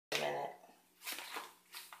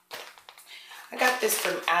I got this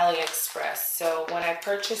from AliExpress. So when I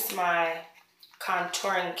purchased my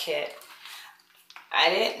contouring kit, I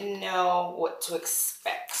didn't know what to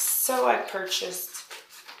expect. So I purchased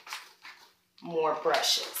more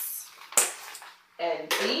brushes. And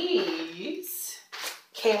these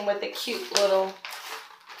came with a cute little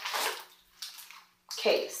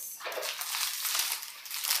case.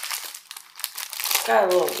 Got a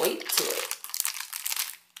little weight to it.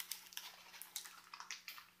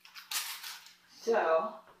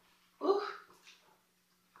 So,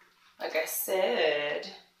 like I said,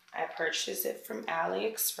 I purchased it from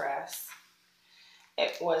AliExpress.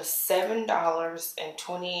 It was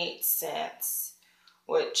 $7.28,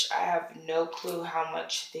 which I have no clue how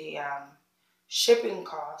much the shipping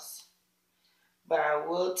costs. But I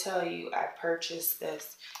will tell you, I purchased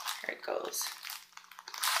this. Here it goes.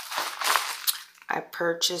 I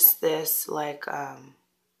purchased this like,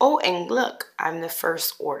 oh, and look, I'm the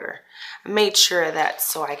first order. I made sure of that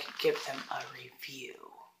so I could give them a review.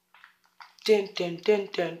 Dun, dun, dun,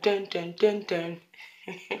 dun, dun, dun, dun, dun.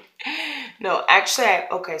 No, actually,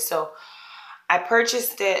 okay, so I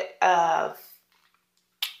purchased it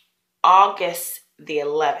August the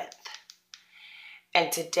 11th.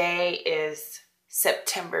 And today is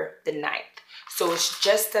September the 9th. So it's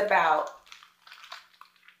just about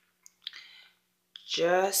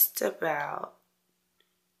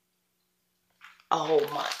a whole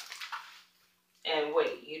month. And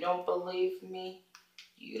wait, you don't believe me?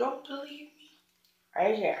 You don't believe me?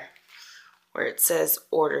 Right here, where it says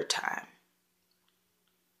order time.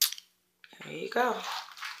 There you go.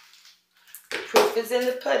 The proof is in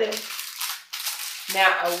the pudding.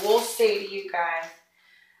 Now, I will say to you guys,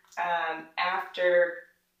 after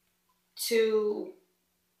 2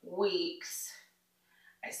 weeks,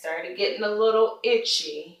 I started getting a little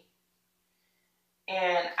itchy,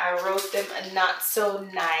 and I wrote them a not so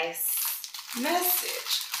nice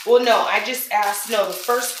message. Well, no, I just asked, no, the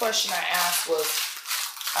first question I asked was,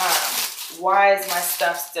 why is my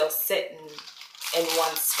stuff still sitting in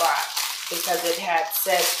one spot? Because it had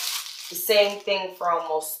said the same thing for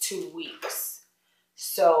almost 2 weeks.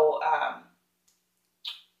 So,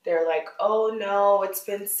 they're like, oh no, it's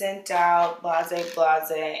been sent out, blase, blase.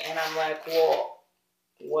 And I'm like, well,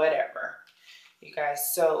 whatever, you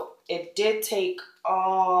guys. So it did take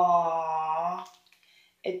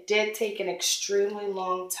an extremely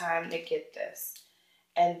long time to get this.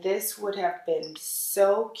 And this would have been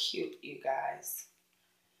so cute, you guys,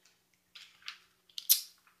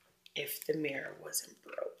 if the mirror wasn't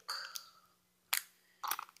broke.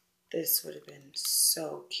 This would have been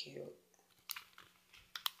so cute.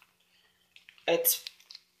 It's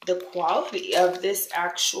the quality of this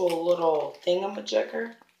actual little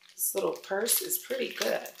thingamajigger. This little purse is pretty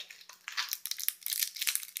good.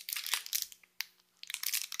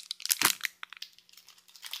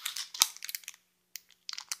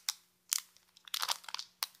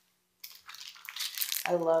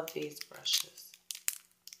 I love these brushes.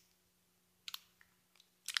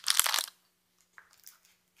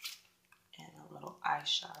 And a little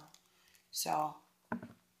eyeshadow. So,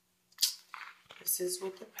 this is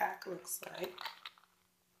what the pack looks like.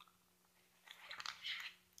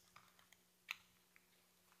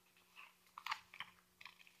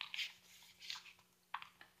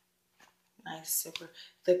 Nice zipper.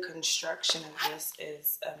 The construction of this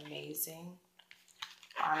is amazing,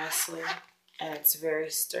 honestly, and it's very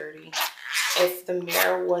sturdy. If the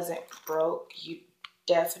mirror wasn't broke, you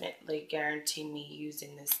definitely guarantee me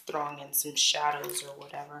using this, throwing in some shadows or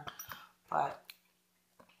whatever. But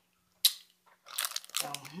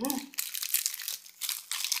okay.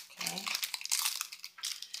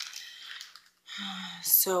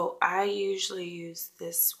 So I usually use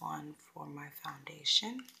this one for my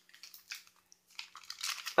foundation.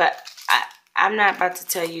 But I'm not about to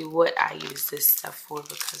tell you what I use this stuff for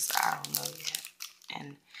because I don't know yet.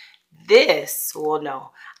 And this, well,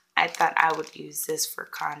 no, I thought I would use this for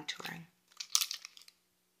contouring.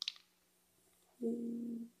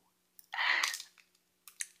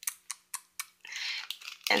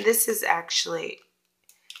 And this is actually,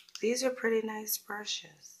 these are pretty nice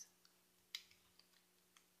brushes.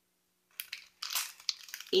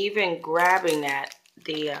 Even grabbing at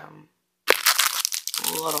the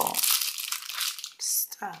little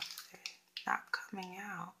stuff, not coming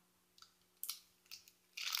out.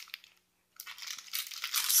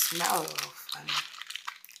 Smell a little funny.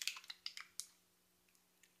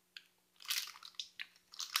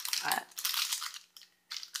 But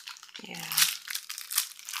yeah.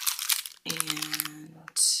 And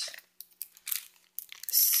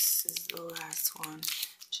this is the last one,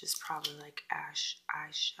 which is probably like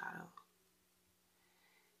eyeshadow.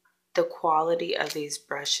 The quality of these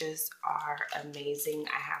brushes are amazing.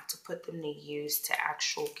 I have to put them to use to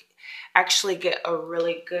actually get a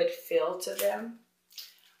really good feel to them.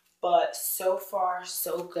 But so far,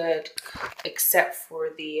 so good, except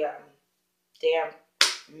for the damn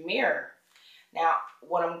mirror. Now,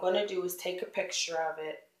 what I'm going to do is take a picture of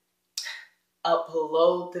it,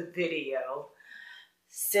 upload the video,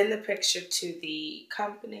 send the picture to the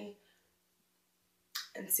company,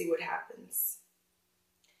 and see what happens.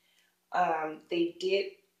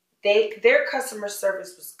 Their customer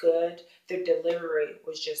service was good. Their delivery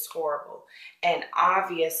was just horrible. And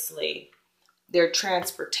obviously, their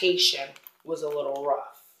transportation was a little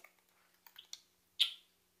rough.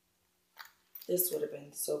 This would have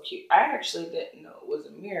been so cute. I actually didn't know it was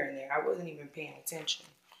a mirror in there. I wasn't even paying attention.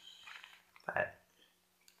 But,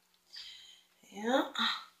 yeah.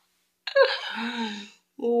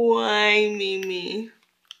 Why, Mimi?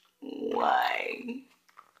 Why?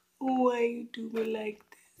 Why you do me like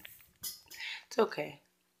this? It's okay.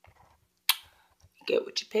 You get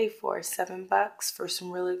what you pay for. $7 for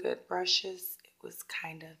some really good brushes. It was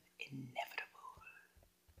kind of inevitable.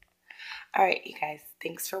 All right, you guys.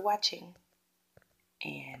 Thanks for watching.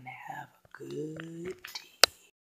 And have a good day.